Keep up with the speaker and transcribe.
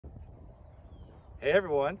Hey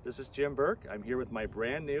everyone, this is Jim Bourke. I'm here with my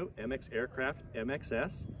brand new MX Aircraft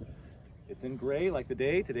MXS. It's in gray like the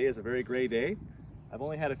day. Today is a very gray day. I've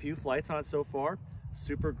only had a few flights on it so far.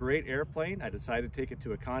 Super great airplane. I decided to take it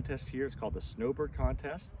to a contest here. It's called the Snowbird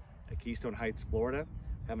Contest at Keystone Heights, Florida.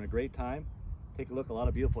 Having a great time. Take a look, a lot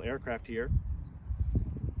of beautiful aircraft here.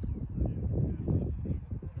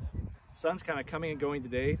 Sun's kind of coming and going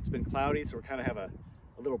today. It's been cloudy, so we're kind of have a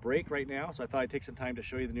little break right now. So I thought I'd take some time to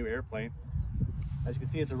show you the new airplane. As you can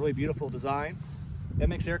see, it's a really beautiful design.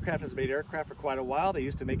 MX Aircraft has made aircraft for quite a while. They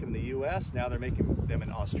used to make them in the US, now they're making them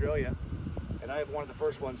in Australia. And I have one of the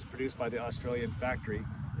first ones produced by the Australian factory.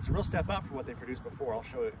 It's a real step up from what they produced before. I'll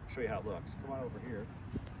show you how it looks. Come on over here.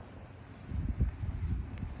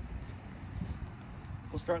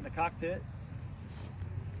 We'll start in the cockpit.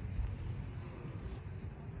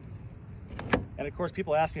 And of course,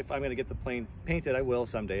 people ask me if I'm going to get the plane painted. I will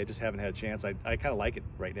someday. I just haven't had a chance. I kind of like it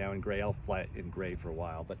right now in gray. I'll fly it in gray for a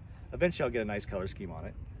while, but eventually I'll get a nice color scheme on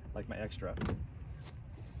it, like my extra.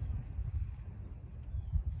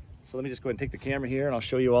 So let me just go ahead and take the camera here and I'll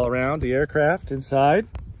show you all around the aircraft inside.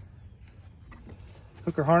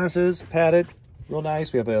 Hooker harnesses, padded, real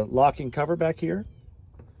nice. We have a locking cover back here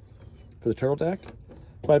for the turtle deck.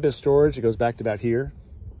 Quite a bit of storage. It goes back to about here.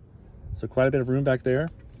 So quite a bit of room back there.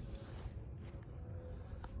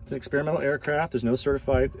 It's an experimental aircraft. There's no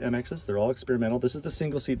certified MXs. They're all experimental. This is the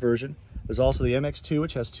single seat version. There's also the MX2,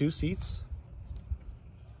 which has 2 seats.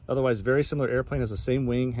 Otherwise, very similar airplane, has the same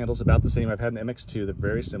wing, handles about the same. I've had an MX2, they're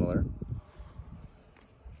very similar.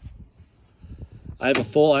 I have a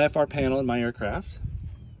full IFR panel in my aircraft.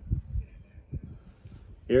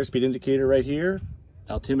 Airspeed indicator right here,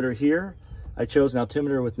 altimeter here. I chose an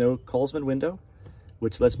altimeter with no Colesman window,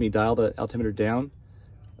 which lets me dial the altimeter down.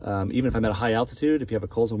 Even if I'm at a high altitude, if you have a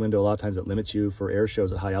Colesman window, a lot of times it limits you for air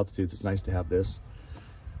shows at high altitudes. It's nice to have this.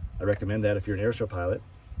 I recommend that if you're an air show pilot.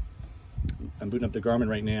 I'm booting up the Garmin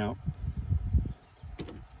right now.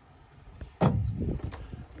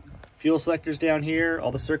 Fuel selectors down here, all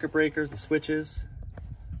the circuit breakers, the switches,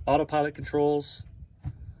 autopilot controls,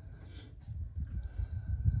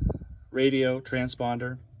 radio,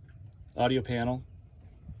 transponder, audio panel.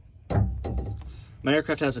 My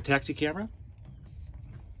aircraft has a taxi camera,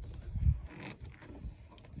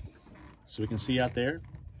 so we can see out there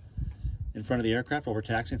in front of the aircraft while we're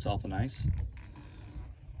taxiing. It's awful nice.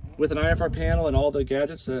 With an IFR panel and all the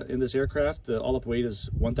gadgets in this aircraft, the all-up weight is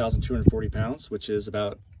 1,240 pounds, which is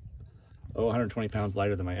about 120 pounds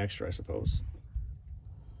lighter than my extra, I suppose.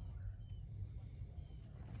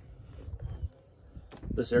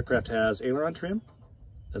 This aircraft has aileron trim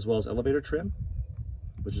as well as elevator trim,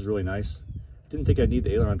 which is really nice. Didn't think I'd need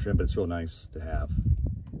the aileron trim, but it's real nice to have.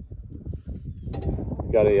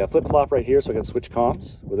 Got a flip-flop right here so I can switch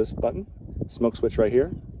comms with this button. Smoke switch right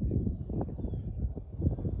here.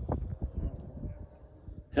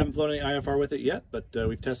 Haven't flown any IFR with it yet, but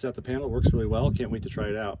we've tested out the panel. It works really well. Can't wait to try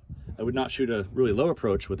it out. I would not shoot a really low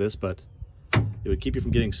approach with this, but it would keep you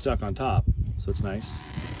from getting stuck on top, so it's nice.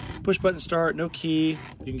 Push button start, no key.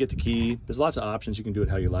 You can get the key. There's lots of options. You can do it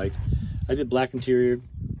how you like. I did black interior.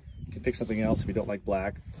 You can pick something else if you don't like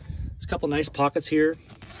black. There's a couple nice pockets here,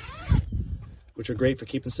 which are great for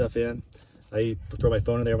keeping stuff in. I throw my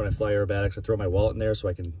phone in there when I fly aerobatics. I throw my wallet in there so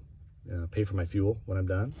I can pay for my fuel when I'm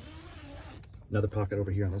done. Another pocket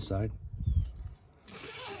over here on this side.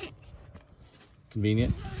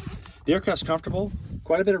 Convenient. The aircraft's comfortable.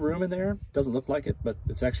 Quite a bit of room in there. Doesn't look like it, but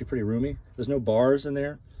it's actually pretty roomy. There's no bars in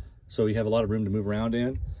there, so you have a lot of room to move around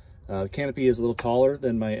in. The canopy is a little taller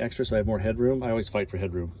than my extra, so I have more headroom. I always fight for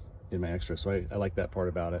headroom in my extra, so I like that part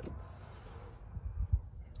about it.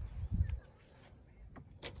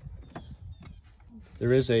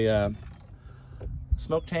 There is a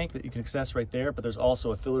smoke tank that you can access right there, but there's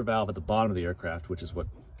also a filler valve at the bottom of the aircraft, which is what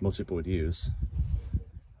most people would use.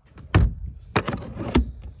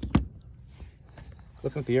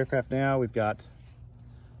 Looking at the aircraft now, we've got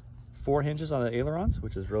 4 hinges on the ailerons,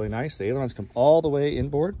 which is really nice. The ailerons come all the way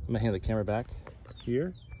inboard. I'm gonna hand the camera back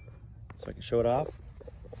here so I can show it off.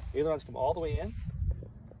 Ailerons come all the way in.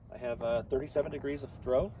 I have 37 degrees of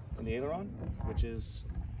throw in the aileron, which is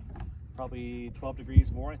probably 12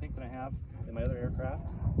 degrees more, I think, than I have in my other aircraft.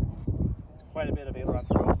 It's quite a bit of aileron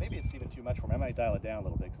throw. Maybe it's even too much for me. I might dial it down a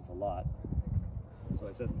little bit because it's a lot. So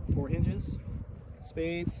I said 4 hinges,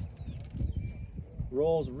 spades,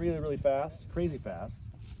 rolls really, really fast, crazy fast.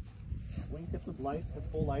 Wingtips with lights, with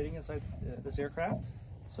full lighting inside this aircraft.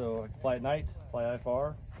 So I can fly at night, fly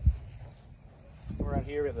IFR. Come around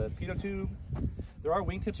here, we have the pitot tube. There are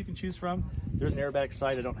wingtips you can choose from. There's an aerobatic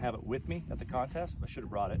sight. I don't have it with me at the contest. I should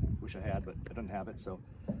have brought it. Wish I had, but I don't have it, so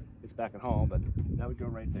it's back at home. But that would go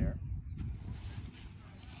right there.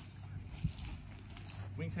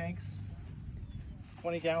 wing tanks,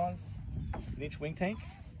 20 gallons in each wing tank.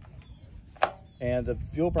 And the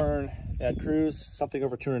fuel burn at cruise, something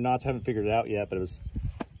over 200 knots. I haven't figured it out yet, but it was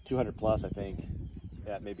 200 plus, I think,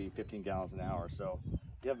 at maybe 15 gallons an hour. So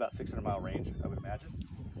you have about 600-mile range, I would imagine.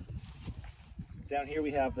 Down here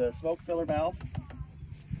we have the smoke filler valve.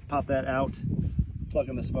 Pop that out, plug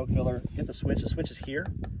in the smoke filler, hit the switch. The switch is here,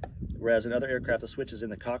 whereas in other aircraft, the switch is in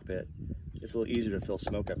the cockpit. It's a little easier to fill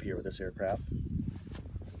smoke up here with this aircraft.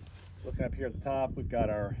 Looking up here at the top, we've got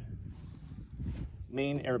our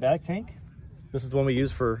main aerobatic tank. This is the one we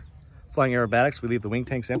use for flying aerobatics. We leave the wing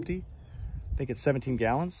tanks empty. I think it's 17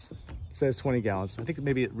 gallons. It says 20 gallons. I think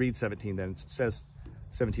maybe it reads 17 then. It says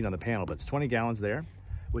 17 on the panel, but it's 20 gallons there,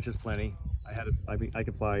 which is plenty. I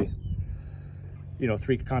could fly, you know,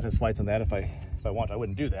 3 contest flights on that if I want. I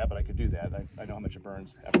wouldn't do that, but I could do that. I know how much it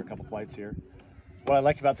burns after a couple flights here. What I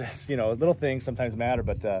like about this, you know, little things sometimes matter,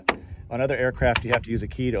 but on other aircraft, you have to use a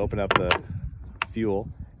key to open up the fuel.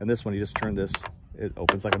 And this one, you just turn this, it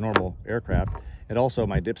opens like a normal aircraft. And also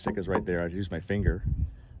my dipstick is right there. I use my finger.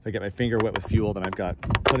 If I get my finger wet with fuel, then I've got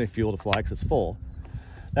plenty of fuel to fly because it's full.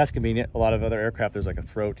 That's convenient. A lot of other aircraft, there's like a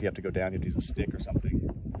throat. You have to go down, you have to use a stick or something.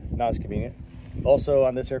 Not as convenient. Also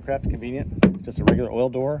on this aircraft, convenient. Just a regular oil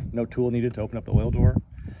door. No tool needed to open up the oil door.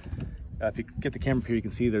 If you get the camera up here, you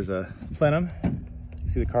can see there's a plenum. You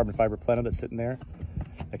see the carbon fiber plenum that's sitting there.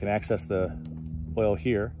 I can access the oil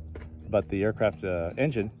here, but the aircraft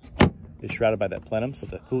engine is shrouded by that plenum, so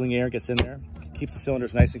the cooling air gets in there. Keeps the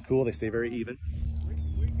cylinders nice and cool. They stay very even.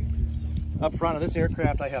 Up front of this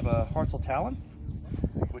aircraft, I have a Hartzell Talon,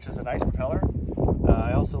 which is a nice propeller.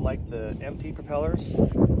 I also like the MT propellers,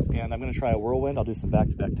 and I'm going to try a Whirlwind. I'll do some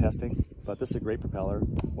back-to-back testing, but this is a great propeller,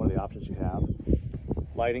 one of the options you have.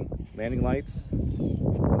 Lighting, landing lights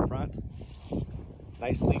up front,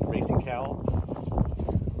 nice sleek racing cowl.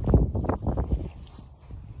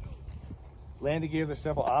 Landing gear, there's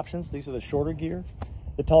several options. These are the shorter gear.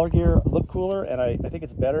 The taller gear look cooler, and I think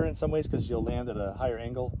it's better in some ways because you'll land at a higher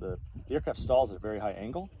angle. The aircraft stalls at a very high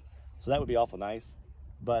angle, so that would be awful nice.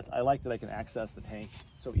 But I like that I can access the tank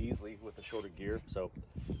so easily with the shorter gear. So,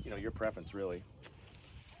 you know, your preference really.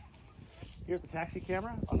 Here's the taxi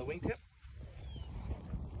camera on the wingtip,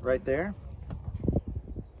 right there.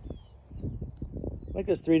 I think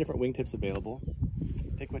there's 3 different wingtips available.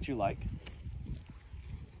 Pick what you like.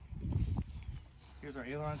 Here's our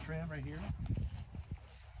aileron trim right here.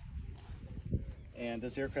 And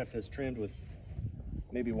this aircraft has trimmed with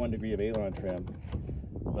maybe 1 degree of aileron trim.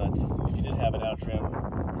 But if you did have an out trim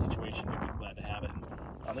situation, you'd be glad to have it.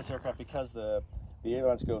 And on this aircraft, because the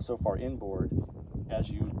ailerons go so far inboard, as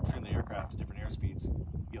you trim the aircraft to different airspeeds,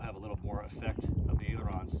 you'll have a little more effect of the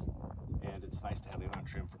ailerons. And it's nice to have the aileron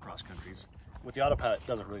trim for cross countries. With the autopilot, it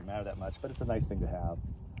doesn't really matter that much, but it's a nice thing to have.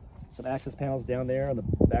 Some access panels down there on the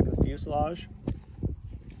back of the fuselage.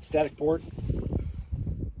 Static port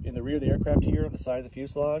in the rear of the aircraft here on the side of the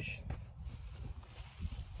fuselage.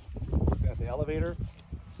 Got the elevator.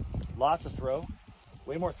 Lots of throw,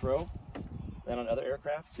 way more throw than on other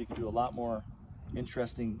aircraft, so you can do a lot more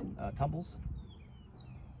interesting tumbles.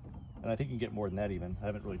 And I think you can get more than that even. I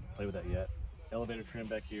haven't really played with that yet. Elevator trim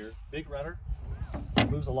back here. Big rudder,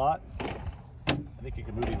 moves a lot. I think you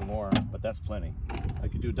can move even more, but that's plenty. I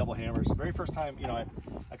could do double hammers. The very first time, you know,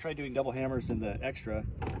 I tried doing double hammers in the extra,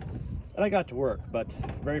 and I got to work, but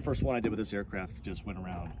the very first one I did with this aircraft just went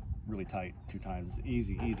around really tight 2 times. It's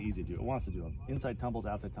easy to do. It wants to do them. Inside tumbles,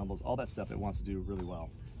 outside tumbles, all that stuff it wants to do really well.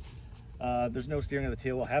 There's no steering on the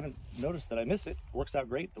tail wheel. I haven't noticed that I miss it. Works out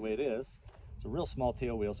great the way it is. It's a real small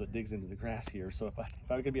tail wheel, so it digs into the grass here. So if I were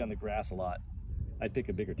going to be on the grass a lot, I'd pick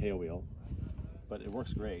a bigger tail wheel, but it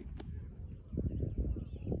works great.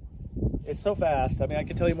 It's so fast. I mean, I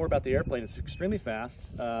can tell you more about the airplane. It's extremely fast.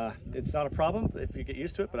 It's not a problem if you get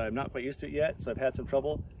used to it, but I'm not quite used to it yet. So I've had some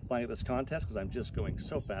trouble flying at this contest because I'm just going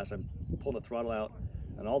so fast. I'm pulling the throttle out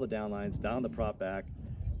on all the downlines, down the prop back.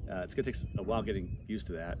 It's going to take a while getting used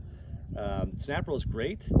to that. Snap roll is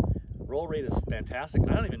great. Roll rate is fantastic.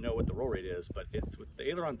 I don't even know what the roll rate is, but it's with the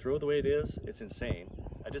aileron throw the way it is, it's insane.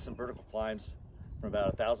 I did some vertical climbs from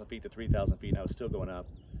about 1,000 feet to 3,000 feet, and I was still going up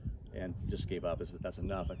and just gave up. That's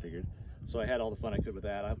enough, I figured. So I had all the fun I could with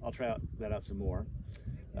that. I'll try that out some more.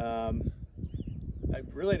 I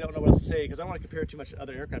really don't know what else to say because I don't want to compare it too much to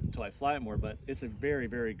other aircraft until I fly it more, but it's a very,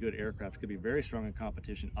 very good aircraft. It could be very strong in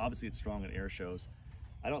competition. Obviously, it's strong at air shows.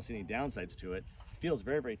 I don't see any downsides to it. It feels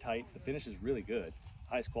very, very tight. The finish is really good.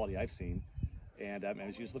 Highest quality I've seen. And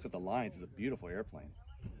as you just look at the lines, it's a beautiful airplane.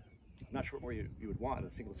 I'm not sure what more you would want in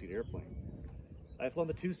a single-seat airplane. I've flown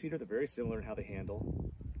the 2-seater. They're very similar in how they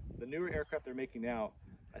handle. The newer aircraft they're making now,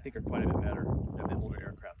 I think, are quite a bit better than the older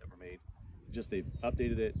aircraft that were made. just they've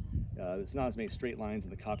updated it. It's not as many straight lines in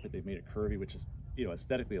the cockpit. They've made it curvy, which is, you know,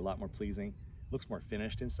 aesthetically a lot more pleasing. Looks more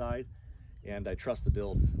finished inside, and I trust the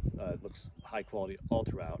build. It looks high quality all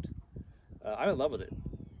throughout. I'm in love with it.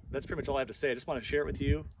 That's pretty much all I have to say. I just want to share it with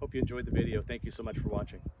you. Hope you enjoyed the video. Thank you so much for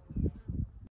watching.